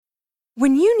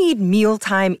When you need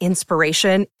mealtime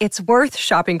inspiration, it's worth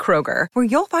shopping Kroger, where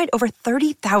you'll find over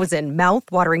 30,000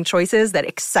 mouth-watering choices that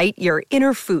excite your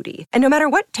inner foodie. And no matter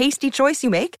what tasty choice you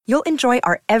make, you'll enjoy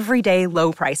our everyday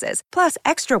low prices, plus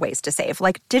extra ways to save,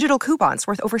 like digital coupons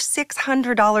worth over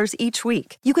 $600 each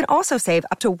week. You can also save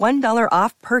up to $1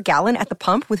 off per gallon at the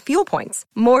pump with fuel points.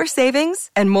 More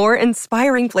savings and more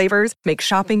inspiring flavors make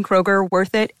shopping Kroger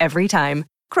worth it every time.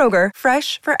 Kroger,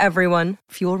 fresh for everyone.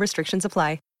 Fuel restrictions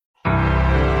apply.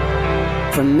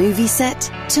 From movie set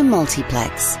to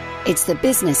multiplex, it's the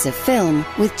business of film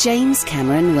with James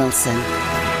Cameron Wilson.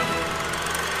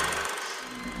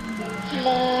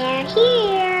 They're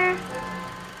here.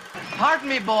 Pardon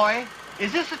me, boy.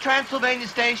 Is this the Transylvania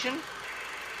station?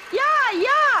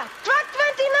 Yeah, truck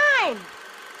 29.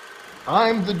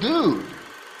 I'm the dude.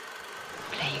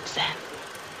 Play it, Sam.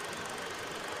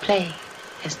 Play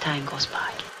as time goes by.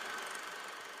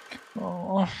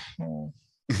 Oh.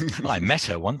 I met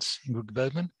her once, Ingrid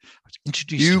Bergman. I was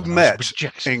introduced You to her. met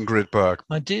Ingrid Bergman?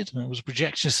 I did. I was a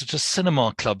projectionist at a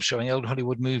cinema club showing old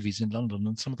Hollywood movies in London,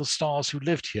 and some of the stars who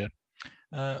lived here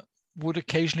would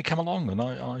occasionally come along, and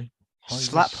I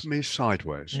Slap me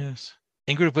sideways. Yes.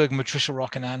 Ingrid Bergman, Patricia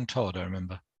Rock, and Anne Todd, I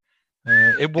remember.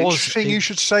 It was interesting you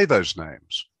should say those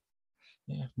names.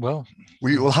 Yeah, well,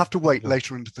 we will have to wait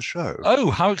later into the show.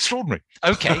 Oh, how extraordinary.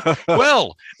 Okay.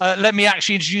 Well, let me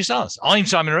actually introduce us. I'm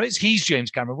Simon Rhodes. He's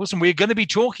James Cameron Wilson. We're going to be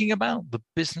talking about the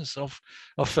business of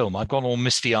film. I've gone all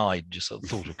misty-eyed just at the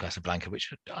thought of Casablanca,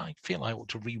 which I feel I ought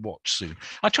to rewatch soon.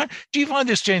 Do you find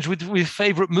this, James, with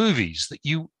favourite movies that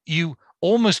you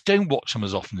almost don't watch them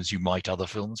as often as you might other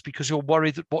films because you're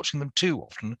worried that watching them too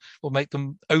often will make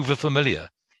them over-familiar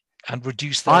and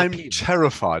reduce their I'm appeal?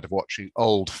 terrified of watching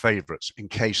old favourites in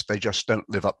case they just don't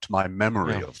live up to my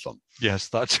memory of them. Yes,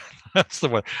 that's the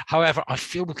one. However, I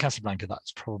feel with Casablanca,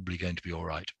 that's probably going to be all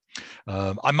right.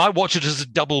 I might watch it as a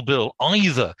double bill,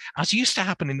 either, as used to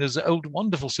happen in those old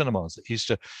wonderful cinemas that used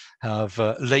to have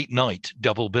late night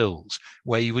double bills,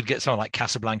 where you would get someone like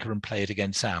Casablanca and Play It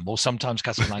Again, Sam, or sometimes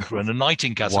Casablanca and A Night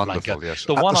in Casablanca. Yes.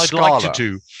 The one I'd like to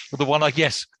do, the one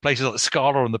places like the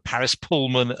Scala and the Paris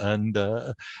Pullman and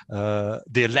the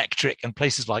Electric and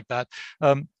places like that.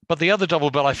 But the other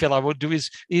double bill I feel I would do is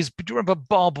do you remember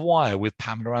Barbed Wire with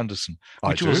Pamela Anderson,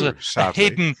 which was a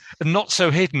hidden, not so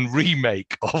hidden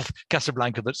remake of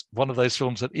Casablanca. That's one of those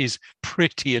films that is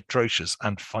pretty atrocious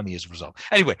and funny as a result.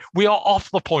 Anyway, we are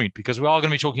off the point because we are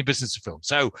going to be talking business of film.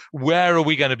 So where are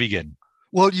we going to begin?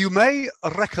 Well, you may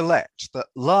recollect that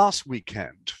last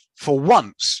weekend, for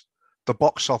once, the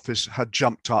box office had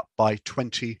jumped up by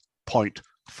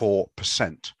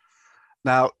 20.4%.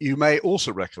 Now, you may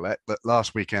also recollect that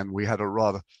last weekend we had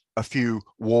a few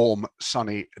warm,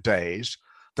 sunny days.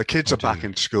 The kids are back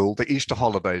in school. The Easter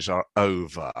holidays are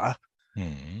over.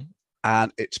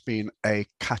 And it's been a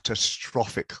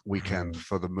catastrophic weekend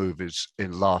for the movies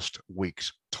in last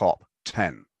week's top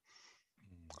 10.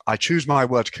 I choose my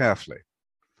words carefully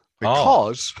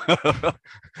because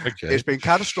it's been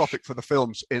catastrophic for the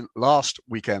films in last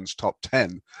weekend's top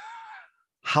 10.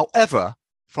 However,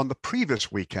 from the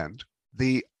previous weekend,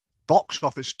 the box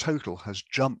office total has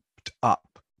jumped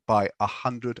up by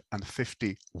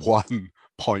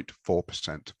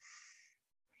 151.4%.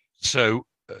 So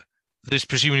this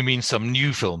presumably means some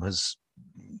new film has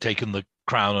taken the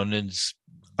crown on its...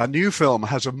 A new film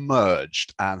has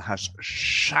emerged and has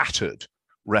shattered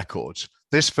records.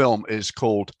 This film is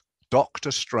called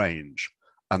Doctor Strange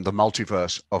and the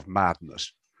Multiverse of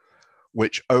Madness,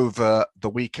 which over the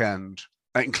weekend,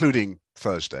 including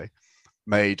Thursday,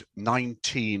 made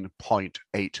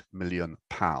 £19.8 million.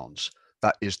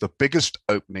 That is the biggest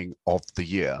opening of the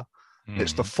year.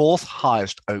 It's the fourth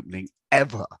highest opening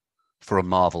ever for a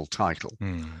Marvel title,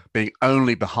 being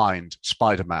only behind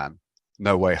Spider-Man,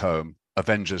 No Way Home,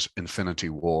 Avengers Infinity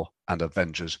War, and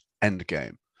Avengers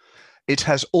Endgame. It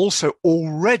has also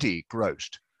already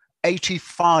grossed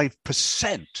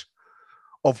 85%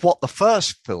 of what the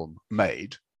first film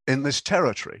made in this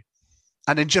territory.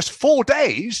 And in just 4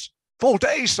 days,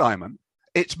 Simon,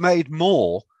 it's made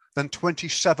more than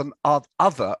 27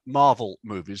 other Marvel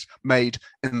movies made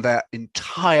in their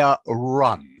entire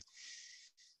run.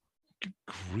 Good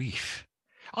grief.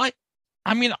 I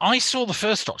mean, I saw the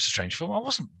first Doctor Strange film. I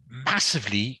wasn't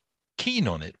massively keen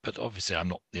on it, but obviously I'm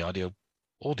not the ideal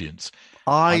audience.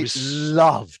 I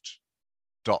loved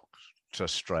Doctor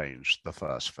Strange, the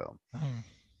first film.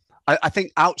 I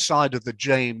think outside of the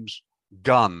James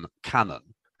Gunn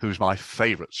canon, who's my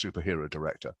favorite superhero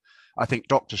director, I think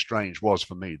Doctor Strange was,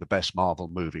 for me, the best Marvel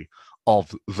movie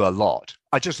of the lot.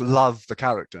 I just love the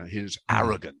character, his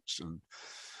arrogance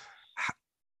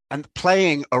and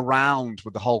playing around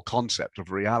with the whole concept of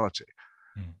reality.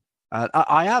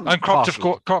 I am. And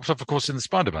cropped up, of course, in the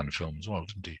Spider-Man film as well,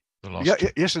 didn't he? The last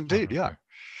yes, indeed, yeah.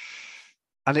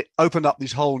 And it opened up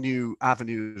these whole new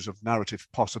avenues of narrative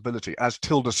possibility, as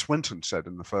Tilda Swinton said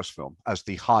in the first film, as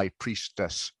the High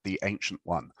Priestess, the Ancient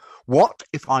One. What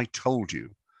if I told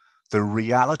you the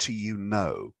reality you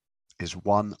know is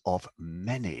one of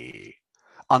many?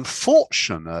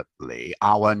 Unfortunately,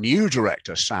 our new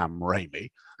director, Sam Raimi,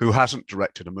 who hasn't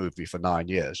directed a movie for 9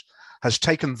 years, has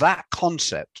taken that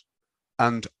concept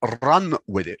and run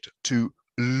with it to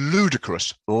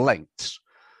ludicrous lengths.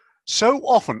 So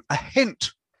often, a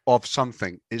hint of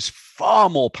something is far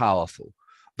more powerful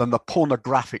than the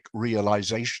pornographic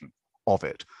realization of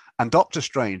it. And Doctor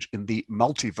Strange in the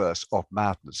Multiverse of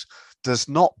Madness does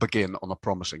not begin on a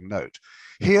promising note.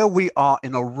 Here we are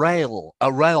in a realm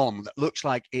that looks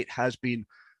like it has been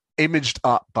imaged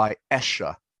up by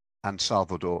Escher and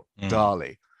Salvador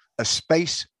Dali, a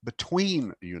space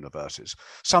between universes,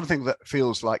 something that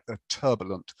feels like a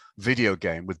turbulent video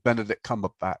game with Benedict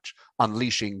Cumberbatch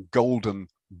unleashing golden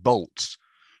bolts,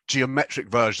 geometric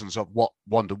versions of what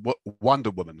Wonder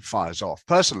Woman fires off.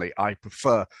 Personally, I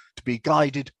prefer to be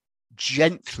guided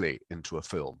gently into a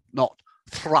film, not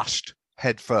thrust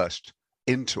headfirst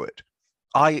into it.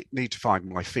 I need to find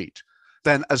my feet.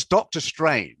 Then, as Doctor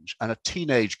Strange and a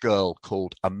teenage girl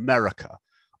called America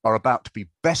are about to be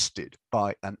bested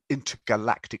by an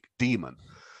intergalactic demon,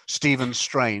 Stephen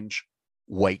Strange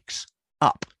wakes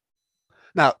up.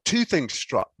 Now, two things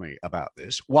struck me about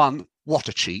this. One, what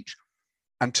a cheat.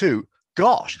 And two,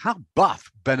 gosh, how buff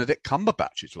Benedict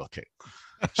Cumberbatch is looking.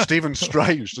 Stephen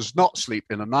Strange does not sleep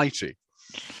in a nightie.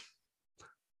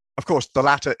 Of course, the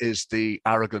latter is the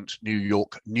arrogant New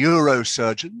York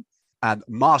neurosurgeon and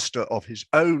master of his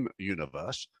own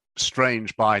universe,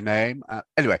 Strange by name.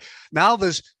 Anyway, now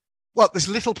there's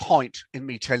little point in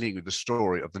me telling you the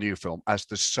story of the new film, as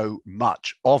there's so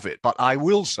much of it. But I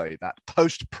will say that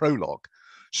post-prologue,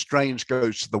 Strange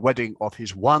goes to the wedding of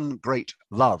his one great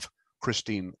love,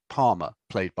 Christine Palmer,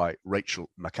 played by Rachel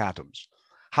McAdams.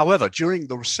 However, during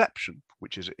the reception,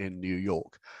 which is in New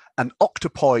York, an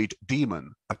octopoid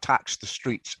demon attacks the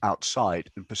streets outside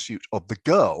in pursuit of the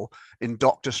girl in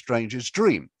Doctor Strange's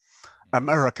dream,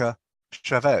 America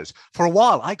Chavez. For a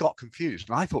while, I got confused,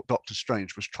 and I thought Doctor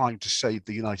Strange was trying to save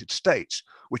the United States,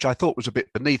 which I thought was a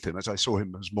bit beneath him, as I saw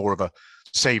him as more of a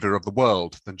savior of the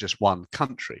world than just one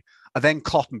country. I then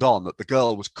cottoned on that the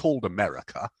girl was called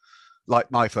America, like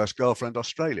My First Girlfriend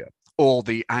Australia, or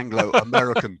the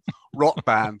Anglo-American rock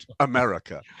band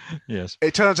America. Yes.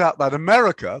 It turns out that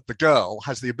America, the girl,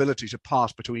 has the ability to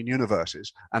pass between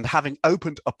universes, and having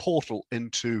opened a portal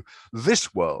into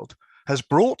this world, has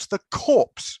brought the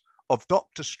corpse of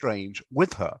Doctor Strange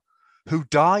with her, who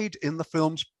died in the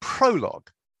film's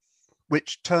prologue,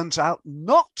 which turns out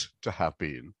not to have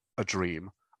been a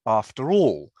dream after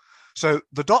all. So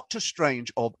the Doctor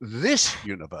Strange of this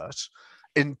universe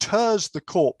inters the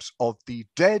corpse of the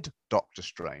dead Doctor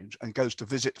Strange and goes to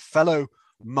visit fellow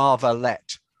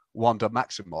Marvelette Wanda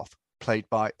Maximoff, played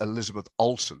by Elizabeth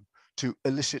Olsen, to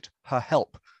elicit her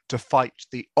help to fight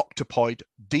the octopoid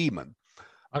demon.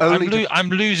 I'm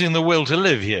losing the will to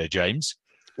live here, James.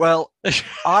 Well,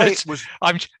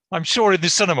 I'm sure in the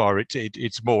cinema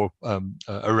it's more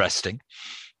arresting.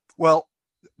 Well,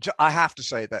 I have to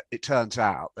say that it turns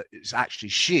out that it's actually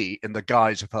she, in the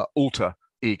guise of her alter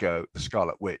ego, the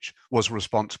Scarlet Witch, was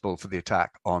responsible for the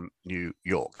attack on New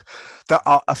York. There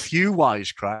are a few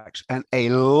wisecracks and a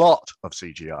lot of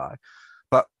CGI,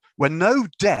 but when no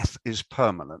death is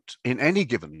permanent in any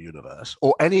given universe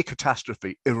or any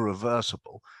catastrophe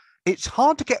irreversible, it's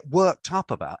hard to get worked up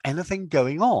about anything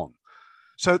going on.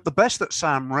 So the best that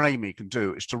Sam Raimi can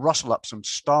do is to rustle up some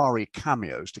starry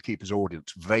cameos to keep his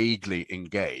audience vaguely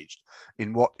engaged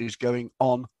in what is going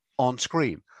on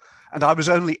screen. And I was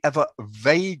only ever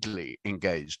vaguely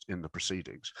engaged in the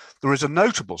proceedings. There is a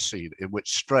notable scene in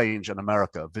which Strange and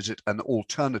America visit an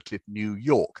alternative New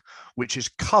York, which is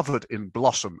covered in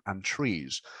blossom and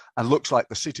trees and looks like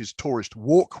the city's tourist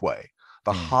walkway,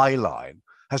 the High Line,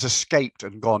 has escaped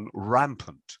and gone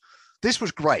rampant. This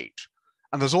was great.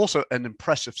 And there's also an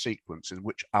impressive sequence in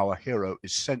which our hero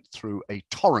is sent through a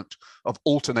torrent of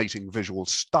alternating visual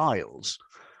styles,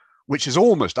 which is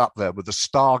almost up there with the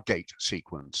Stargate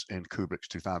sequence in Kubrick's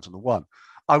 2001.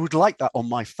 I would like that on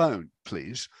my phone,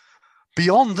 please.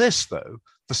 Beyond this, though,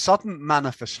 the sudden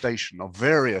manifestation of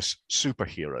various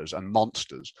superheroes and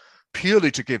monsters,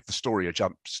 purely to give the story a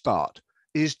jump start,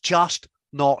 is just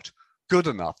not good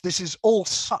enough. This is all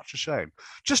such a shame.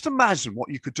 Just imagine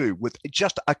what you could do with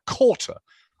just a quarter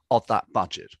of that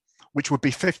budget, which would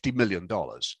be $50 million,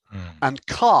 and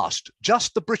cast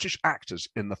just the British actors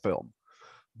in the film.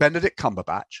 Benedict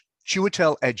Cumberbatch,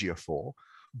 Chiwetel Ejiofor,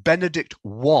 Benedict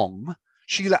Wong,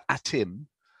 Sheila Atim,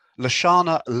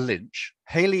 Lashana Lynch,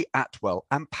 Haley Atwell,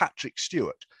 and Patrick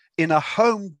Stewart in a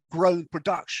homegrown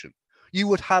production, you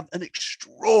would have an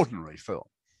extraordinary film.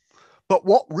 But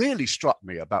what really struck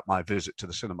me about my visit to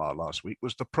the cinema last week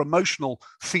was the promotional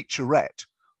featurette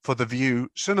for the View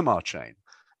cinema chain.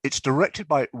 It's directed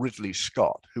by Ridley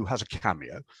Scott, who has a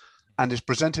cameo, and is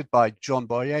presented by John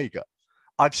Boyega.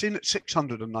 I've seen it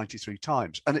 693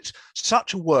 times, and it's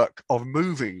such a work of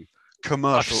moving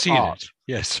commercial art. It.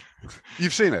 Yes.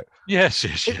 You've seen it? Yes,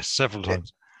 several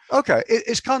times.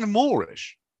 It's kind of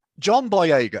Moorish. John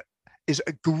Boyega is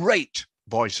a great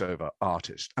voiceover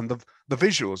artist, and the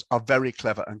visuals are very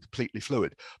clever and completely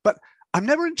fluid. But I'm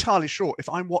never entirely sure if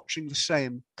I'm watching the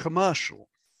same commercial.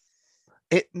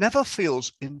 It never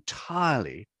feels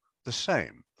entirely the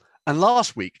same. And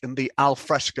last week in the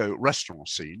alfresco restaurant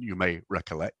scene, you may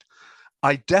recollect,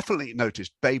 I definitely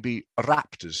noticed baby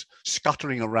raptors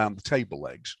scuttering around the table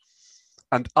legs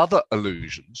and other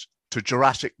allusions to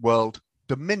Jurassic World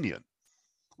Dominion,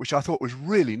 which I thought was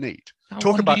really neat.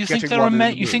 You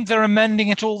think they're amending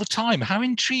it all the time? How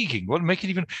intriguing! Well, make it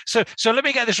even so. Let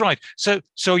me get this right. So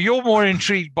you're more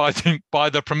intrigued by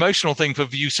the promotional thing for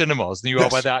View Cinemas than you are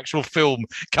by the actual film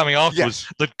coming afterwards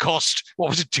that cost, what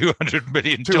was it, $200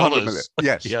 million? $200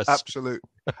 million. Yes, absolutely.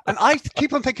 And I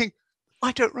keep on thinking,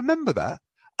 I don't remember that.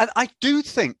 And I do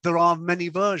think there are many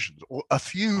versions, or a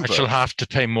few. I shall have to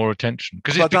pay more attention,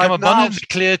 because it's become abundantly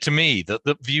clear to me that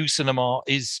the View Cinema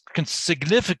is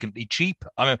significantly cheaper.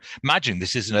 I mean, imagine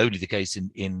this isn't only the case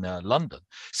in London,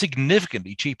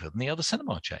 significantly cheaper than the other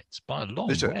cinema chains by a long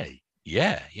way.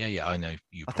 Yeah. I know.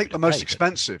 I think the most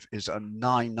expensive is a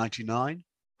 $9.99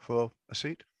 for a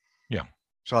seat. Yeah.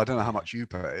 So I don't know how much you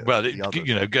pay. Well,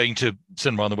 going to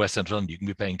cinema on the West End of London, you can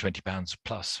be paying £20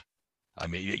 plus. I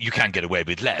mean, you can get away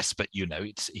with less, but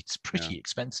it's pretty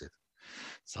expensive.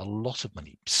 It's a lot of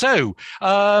money. So,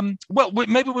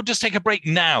 maybe we'll just take a break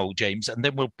now, James, and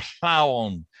then we'll plow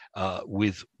on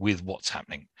with what's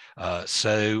happening.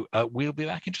 So we'll be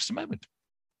back in just a moment.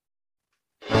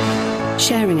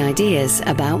 Sharing ideas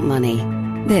about money.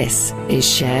 This is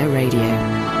Share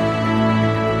Radio.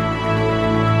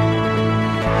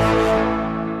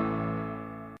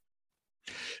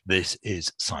 This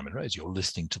is Simon Rose. You're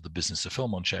listening to The Business of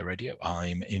Film on Share Radio.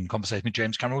 I'm in conversation with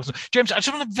James Cameron Wilson. James, I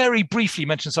just want to very briefly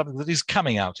mention something that is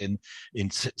coming out in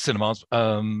cinemas.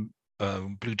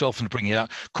 Blue Dolphin bringing it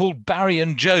out, called Barry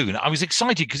and Joan. I was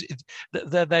excited because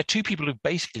they're two people who've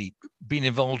basically been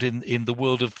involved in the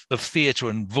world of theatre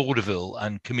and vaudeville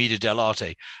and commedia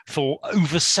dell'arte for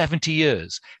over 70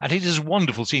 years. And it is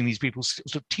wonderful seeing these people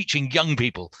sort of teaching young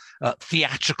people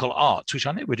theatrical arts, which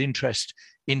I know would interest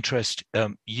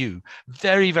you.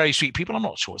 Very, very sweet people. I'm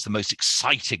not sure it's the most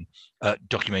exciting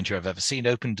documentary I've ever seen.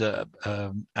 Opened at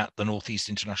the Northeast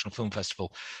International Film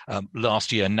Festival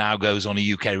last year, now goes on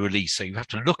a UK release. So you have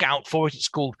to look out for it. It's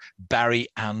called Barry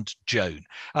and Joan.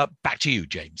 Back to you,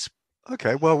 James.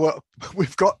 Okay, well,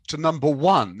 we've got to number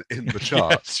one in the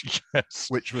chart, yes.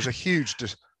 Which was a huge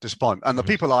disappointment. And the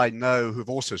people I know who've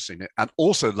also seen it and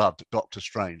also loved Doctor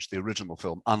Strange, the original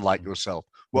film, unlike yourself,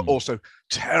 were also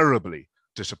terribly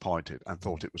disappointed and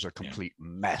thought it was a complete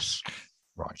mess.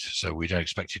 Right. So we don't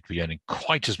expect it to be earning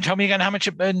quite as. Tell me again how much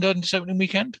it earned on this opening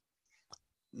weekend?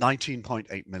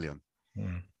 19.8 million.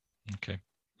 Okay.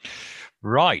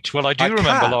 Right. Well, I do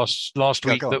remember last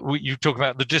week that you talked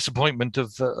about the disappointment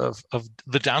of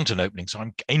the Downton opening. So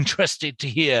I'm interested to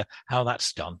hear how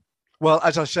that's done. Well,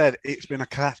 as I said, it's been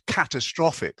a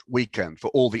catastrophic weekend for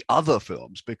all the other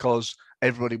films because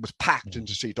everybody was packed in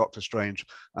to see Doctor Strange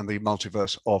and the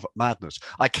Multiverse of Madness.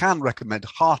 I can recommend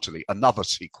heartily another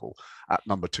sequel at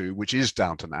number 2, which is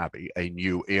Downton Abbey, A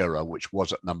New Era, which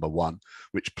was at number 1,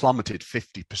 which plummeted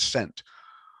 50%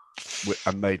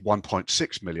 and made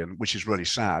 1.6 million, which is really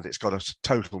sad. It's got a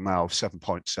total now of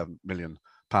 7.7 million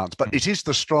pounds, but it is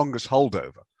the strongest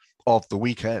holdover of the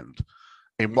weekend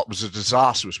in what was a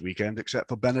disastrous weekend, except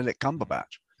for Benedict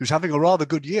Cumberbatch, who's having a rather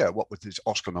good year, what with his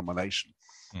Oscar nomination.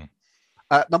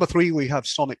 At number 3, we have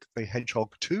Sonic the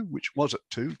Hedgehog 2, which was at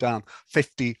 2, down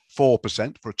 54%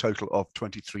 for a total of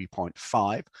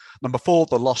 23.5. Number 4,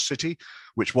 The Lost City,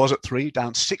 which was at 3,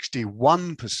 down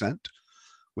 61%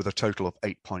 with a total of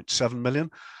 8.7 million.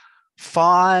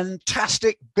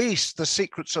 Fantastic Beasts, The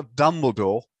Secrets of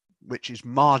Dumbledore, which is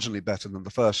marginally better than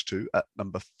the first 2, at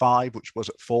number 5, which was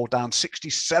at 4, down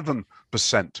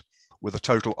 67% with a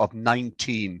total of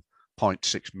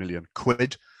 19.6 million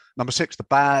quid. Number 6, The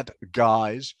Bad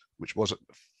Guys, which was at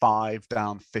 5,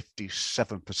 down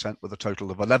 57% with a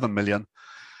total of 11 million.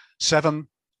 7,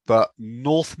 But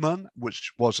Northman,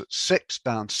 which was at 6,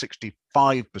 down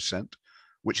 65%,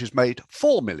 which has made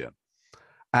 4 million.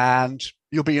 And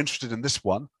you'll be interested in this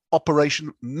one.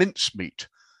 Operation Mincemeat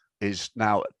is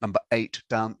now at number 8,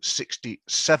 down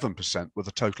 67%, with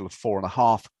a total of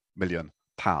 £4.5 million.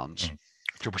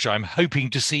 Which I'm hoping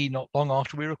to see not long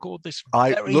after we record this.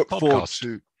 I look podcast. forward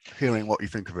to hearing what you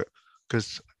think of it,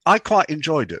 because I quite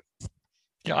enjoyed it.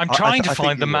 Yeah, I'm trying to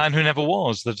find The you Man Who Never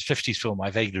Was, the 50s film I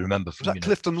vaguely remember from. Was that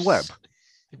Clifton Webb?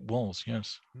 It was,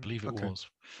 yes. I believe it was.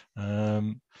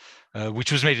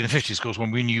 Which was made in the 50s, of course,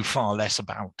 when we knew far less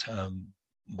about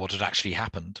what had actually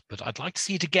happened. But I'd like to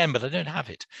see it again, but I don't have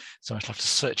it. So I'd have to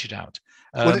search it out.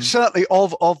 Well, it's certainly,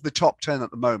 of the top 10 at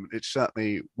the moment, it's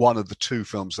certainly one of the 2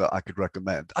 films that I could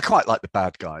recommend. I quite like The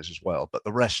Bad Guys as well, but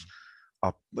the rest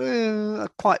are I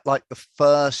quite like the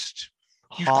first.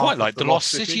 You quite liked The Lost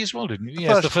City as well, didn't you?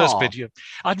 Yes, the first bit. Yeah.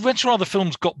 I'd much rather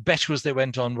films got better as they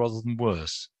went on rather than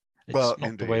worse. It's not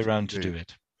indeed, the way around to do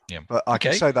it. Yeah. But I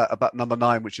can say that about number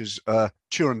 9, which is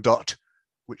Turandot,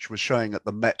 which was showing at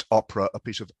the Met Opera, a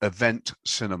piece of event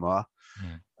cinema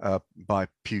by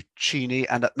Puccini.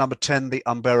 And at number 10, The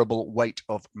Unbearable Weight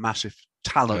of Massive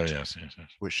Talent,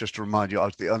 which, just to remind you, I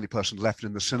was the only person left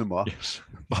in the cinema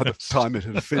by the time it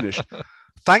had finished.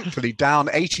 Thankfully, down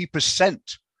 80%.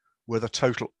 With a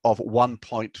total of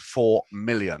 1.4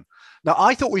 million. Now,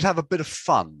 I thought we'd have a bit of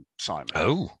fun, Simon.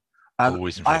 Oh, and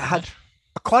always. I had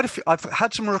quite a few. I've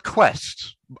had some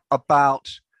requests about.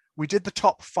 We did the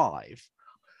top 5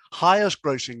 highest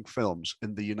grossing films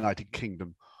in the United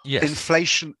Kingdom,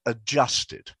 inflation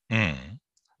adjusted.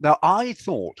 Now, I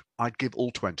thought I'd give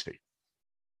all 20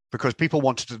 because people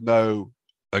wanted to know.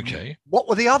 What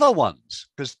were the other ones?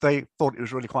 Because they thought it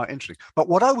was really quite interesting. But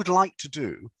what I would like to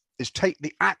do is take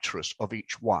the actress of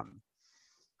each one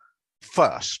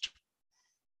first,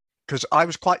 because I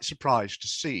was quite surprised to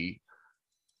see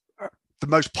the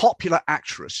most popular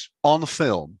actress on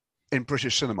film in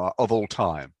British cinema of all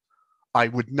time. I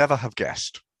would never have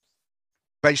guessed,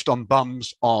 based on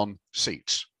bums on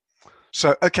seats.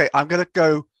 So, okay, I'm going to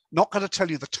go, not going to tell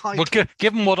you the title. Well,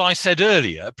 given what I said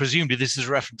earlier, presumably this is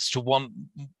a reference to one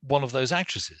of those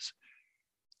actresses.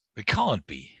 It can't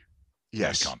be.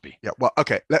 Yes. No, it can't be. Yeah. Well,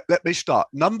 okay. Let me start.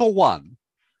 Number 1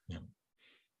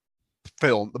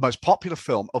 film, the most popular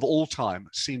film of all time,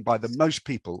 seen by the most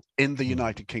people in the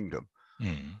United Kingdom.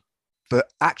 The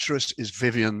actress is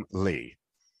Vivian Leigh.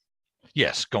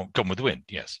 Yes. Gone with the Wind.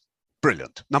 Yes.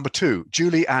 Brilliant. Number 2,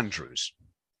 Julie Andrews.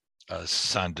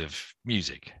 Sound of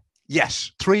Music.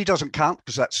 Yes. 3 doesn't count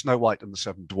because that's Snow White and the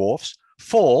Seven Dwarfs.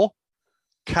 4,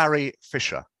 Carrie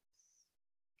Fisher.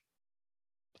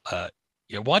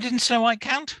 Yeah, why didn't Snow White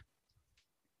count?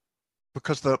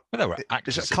 Because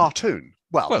is it a cartoon?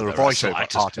 Well, they're a voiceover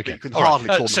artist. Okay. You can hardly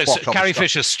call them box office Carrie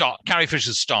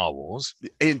Fisher's Star Wars.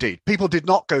 Indeed. People did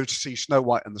not go to see Snow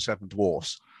White and the Seven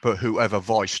Dwarfs, but whoever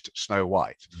voiced Snow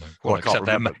White. Well,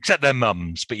 except their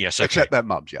mums, but yes, okay. Except their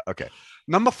mums, yeah, okay.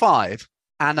 Number 5,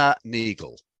 Anna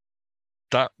Neagle.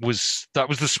 That was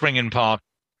the Spring in Park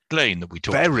Lane that we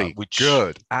talked about. Very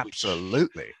good,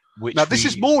 absolutely. Now, this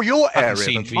is more your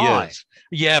area than mine. Years.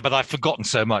 Yeah, but I've forgotten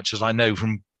so much, as I know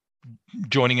from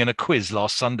joining in a quiz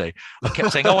last Sunday. I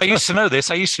kept saying, I used to know this.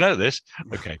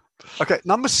 Okay. Okay,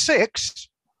 number 6,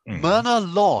 Myrna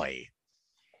Loy.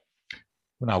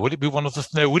 Now, would it be one of the?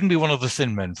 No, it wouldn't be one of the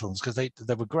Thin Men films because they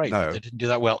were great. No. But they didn't do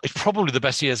that well. It's probably the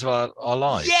best years of our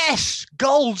lives. Yes,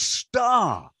 gold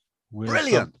star.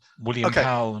 Brilliant. William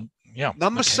Powell. Yeah.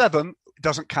 Number 7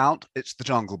 doesn't count. It's The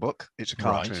Jungle Book. It's a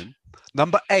cartoon. Right.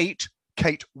 Number 8,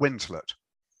 Kate Winslet.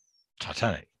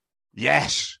 Titanic.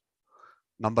 Yes.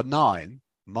 Number 9,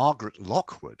 Margaret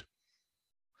Lockwood.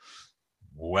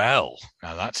 Well,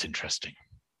 now that's interesting.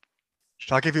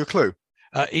 Shall I give you a clue?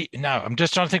 Now, I'm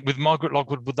just trying to think with Margaret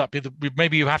Lockwood, would that be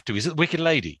maybe you have to. Is it The Wicked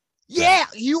Lady? Yeah,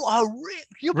 you are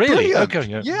you're really brilliant.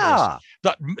 Okay, yeah.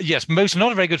 Yes. Most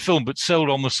not a very good film, but sold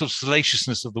on the sort of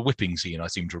salaciousness of the whipping scene. I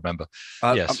seem to remember.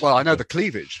 Yes. Well, I know the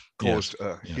cleavage caused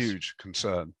huge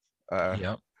concern.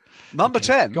 Number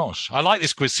 10. Gosh, I like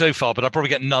this quiz so far, but I probably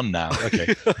get none now.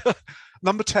 Okay.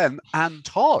 Number 10, Ann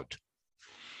Todd.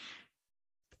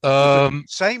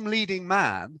 Same leading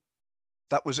man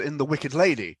that was in The Wicked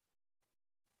Lady,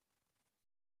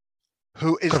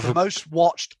 who is the most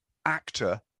watched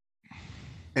actor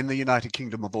in the United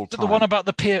Kingdom of all time. The one about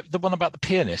the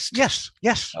pianist. Yes.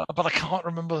 But I can't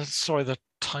remember. Sorry, the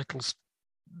titles.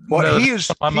 Well, he is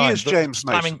James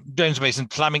Mason. James Mason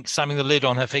slamming the lid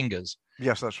on her fingers.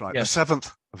 Yes, that's right. Yes. The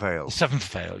Seventh Veil. The Seventh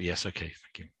Veil. Yes. Okay.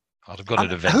 Thank you. I'd have got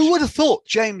it eventually. Who would have thought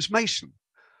James Mason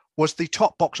was the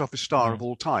top box office star of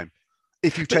all time?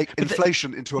 If you take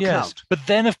inflation into account. But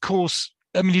then, of course,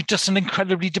 I mean, he's just an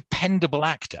incredibly dependable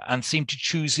actor and seemed to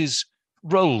choose his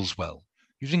roles well.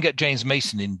 You didn't get James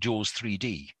Mason in Jaws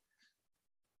 3D.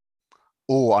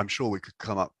 Oh, I'm sure we could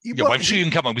come up. I'm sure you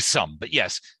can come up with some, but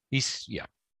yes, he's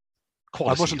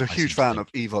I wasn't a huge fan of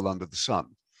Evil Under the Sun.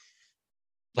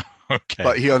 Okay,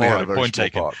 but he only had a very point small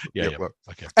taken. part. Yeah. Well.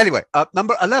 Okay. Anyway,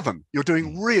 number 11, you're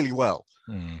doing really well.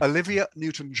 Olivia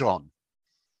Newton-John.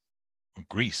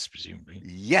 Grease, presumably.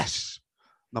 Yes.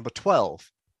 Number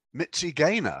 12, Mitzi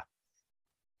Gaynor.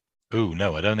 Oh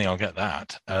no, I don't think I'll get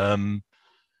that.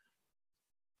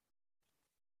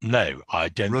 No, I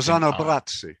don't. Rossano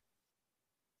Brazzi.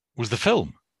 Was the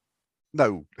film?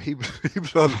 No, he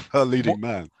was her leading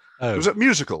man. Oh. Was it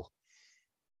musical?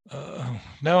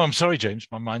 No, I'm sorry, James.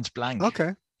 My mind's blank.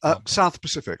 Okay. South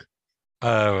Pacific.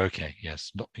 Oh, okay.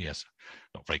 Yes. Not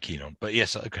very keen on, but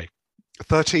yes. Okay.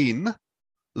 13,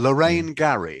 Lorraine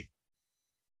Gary.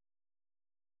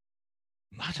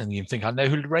 I don't even think I know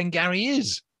who Lorraine Gary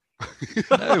is.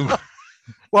 No.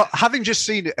 Well, having just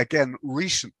seen it again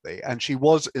recently, and she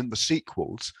was in the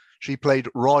sequels, she played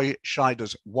Roy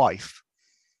Scheider's wife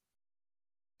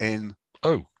in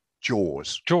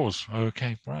Jaws. Jaws.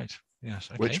 Okay, right. Yes.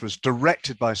 Okay. Which was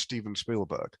directed by Steven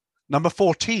Spielberg. Number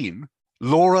 14,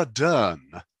 Laura Dern.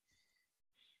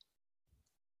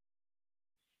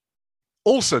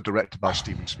 Also directed by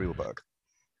Steven Spielberg.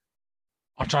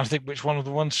 I'm trying to think which one of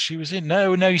the ones she was in.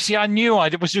 No. You see, I knew I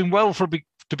was doing well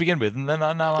to begin with, and then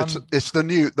It's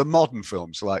the modern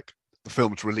films, like the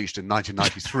films released in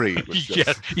 1993.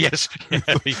 Yes,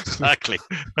 exactly.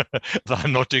 That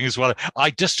I'm not doing as well.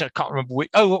 I can't remember which.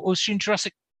 Oh, was she in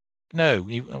Jurassic? No.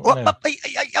 No.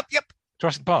 Yep.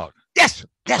 Jurassic Park. Yes.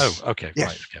 Oh, okay. Yes,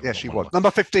 right. Okay. yes, she was.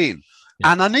 Number 15,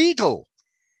 Anna Needle.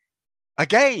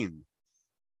 Again.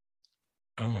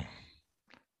 Oh.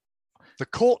 The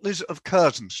Courtleys of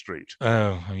Curzon Street.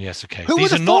 Oh, yes, okay. Who These are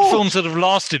would have not thought? films that have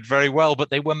lasted very well,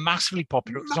 but they were massively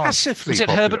popular at the time. Massively Was it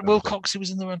popular. Herbert Wilcox who was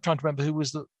in there? I'm trying to remember who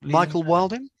was the lead. Michael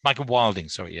Wilding? Michael Wilding,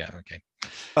 sorry, yeah, okay.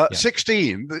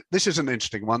 16, this is an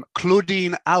interesting one.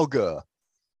 Claudine Auger.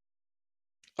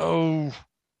 Oh,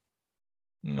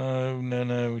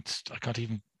 no. I can't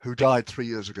even. Who died 3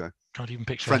 years ago. Can't even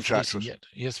picture French her face actress. yet.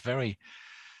 Yes, very.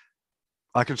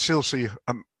 I can still see.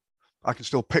 I can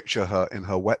still picture her in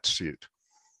her wetsuit,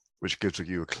 which gives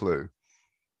you a clue.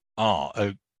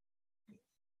 We're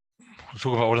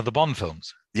talking about one of the Bond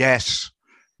films. Yes.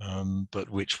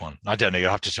 But which one? I don't know. You'll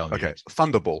have to tell me. Okay,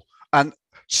 Thunderball. And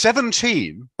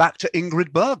 17, back to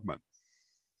Ingrid Bergman.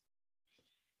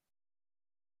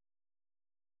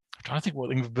 I'm trying to think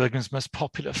what Ingrid Bergman's most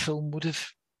popular film would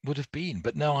have been,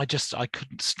 but no, I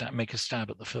couldn't make a stab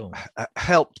at the film.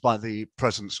 Helped by the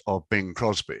presence of Bing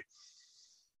Crosby.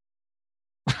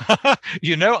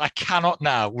 I cannot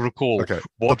now recall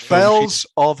what The Bells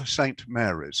of St.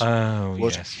 Mary's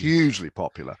was hugely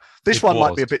popular. This one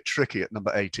might be a bit tricky at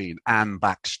number 18, Anne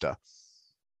Baxter.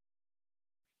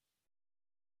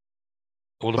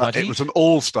 All About Eve? It was an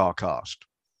all-star cast.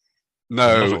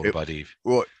 No, Not All About Eve.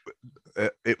 Well,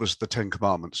 it was the Ten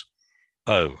Commandments.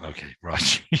 Oh, okay,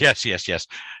 right. Yes.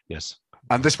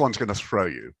 And this one's going to throw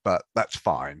you, but that's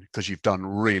fine because you've done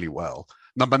really well.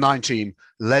 Number 19,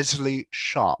 Leslie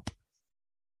Sharp,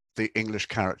 the English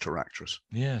character actress.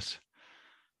 Yes.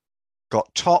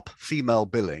 Got top female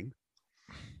billing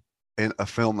in a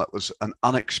film that was an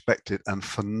unexpected and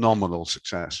phenomenal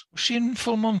success. Was she in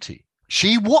Full Monty?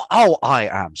 She was. Oh, I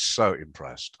am so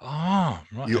impressed. Oh,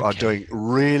 right. You are doing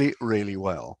really, really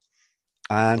well.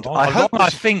 And I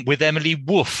think with Emily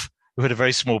Wolf, who had a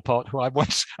very small part, who I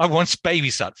once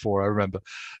babysat for, I remember.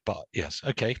 But yes,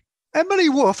 okay. Emily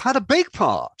Wolf had a big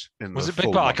part in. Was the it big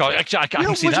Full part? I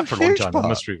haven't seen that for a long time.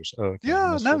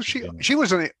 She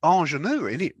was an ingenue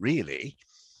in it, really.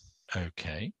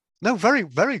 Okay. No, very,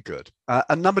 very good.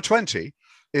 And number 20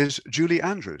 is Julie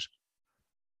Andrews.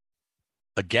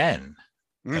 Again.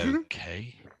 Mm-hmm.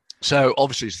 Okay. So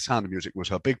obviously, The Sound of Music was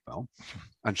her big film,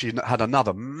 and she had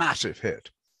another massive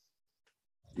hit,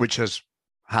 which has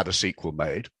had a sequel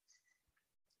made.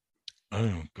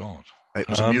 Oh God! It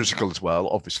was a musical as well,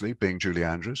 obviously, being Julie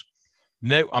Andrews.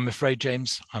 No, I'm afraid,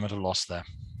 James, I'm at a loss there.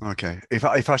 Okay. If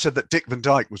I said that Dick Van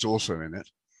Dyke was also in it.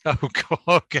 Oh God!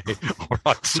 Okay, all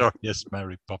right. Sorry. Yes,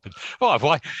 Mary Poppins. Oh,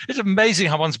 why? It's amazing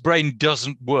how one's brain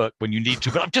doesn't work when you need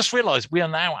to. But I've just realised we are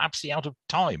now absolutely out of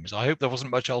time. So I hope there wasn't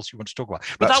much else you want to talk about.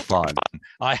 But that's fine. Fun.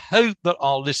 I hope that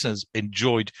our listeners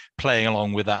enjoyed playing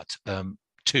along with that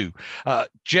too.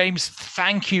 James,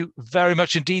 thank you very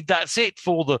much indeed. That's it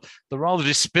for the rather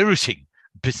dispiriting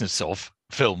business of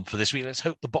film for this week. Let's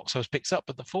hope the box office picks up,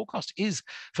 but the forecast is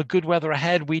for good weather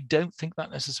ahead. We don't think that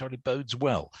necessarily bodes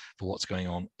well for what's going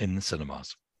on in the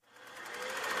cinemas.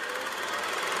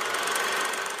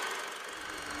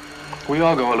 We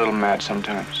all go a little mad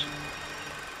sometimes.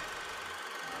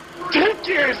 Take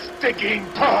your stinking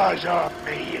paws off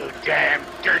me, you damn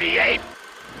dirty ape!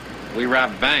 We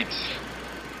rob banks.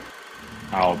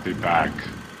 I'll be back.